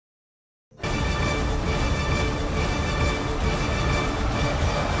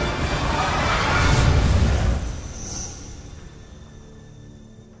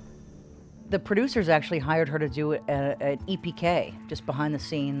The producers actually hired her to do an EPK, just behind the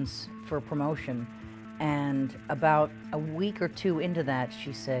scenes for promotion. And about a week or two into that,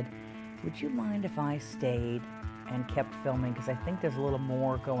 she said, would you mind if I stayed and kept filming? Because I think there's a little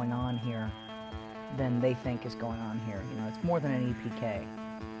more going on here than they think is going on here. You know, it's more than an EPK.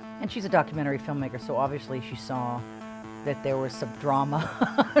 And she's a documentary filmmaker, so obviously she saw that there was some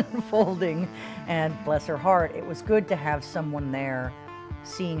drama unfolding, and bless her heart, it was good to have someone there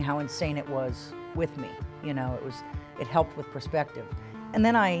seeing how insane it was with me. You know, it helped with perspective. And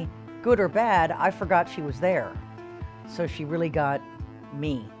then good or bad, I forgot she was there. So she really got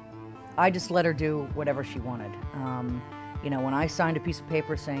me. I just let her do whatever she wanted. You know, when I signed a piece of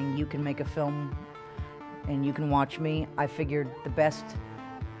paper saying you can make a film and you can watch me, I figured the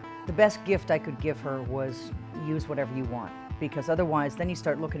best gift I could give her was use whatever you want. Because otherwise, then you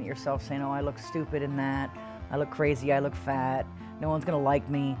start looking at yourself saying, oh, I look stupid in that, I look crazy, I look fat, no one's gonna like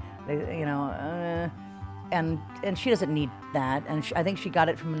me, you know, and she doesn't need that, and I think she got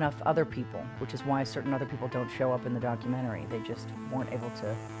it from enough other people, which is why certain other people don't show up in the documentary. They just weren't able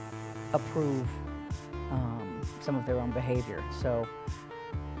to approve some of their own behavior. So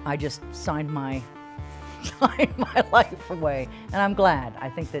I just signed my life away, and I'm glad. I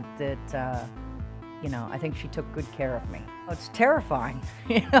think that you know, I think she took good care of me. It's terrifying,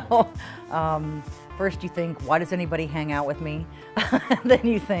 you know. First you think, why does anybody hang out with me? Then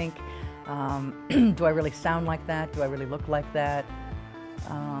you think, do I really sound like that? Do I really look like that?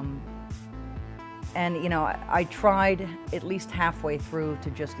 And you know, I tried at least halfway through to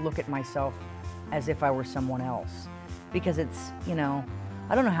just look at myself as if I were someone else. Because it's, you know,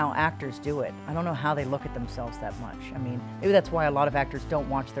 I don't know how actors do it. I don't know how they look at themselves that much. I mean, maybe that's why a lot of actors don't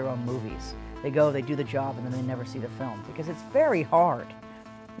watch their own movies. They go, they do the job, and then they never see the film, because it's very hard.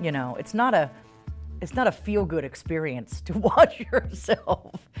 You know, it's not a feel-good experience to watch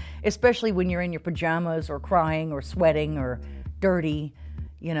yourself, especially when you're in your pajamas or crying or sweating or dirty.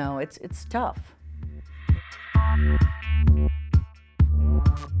 You know, it's tough.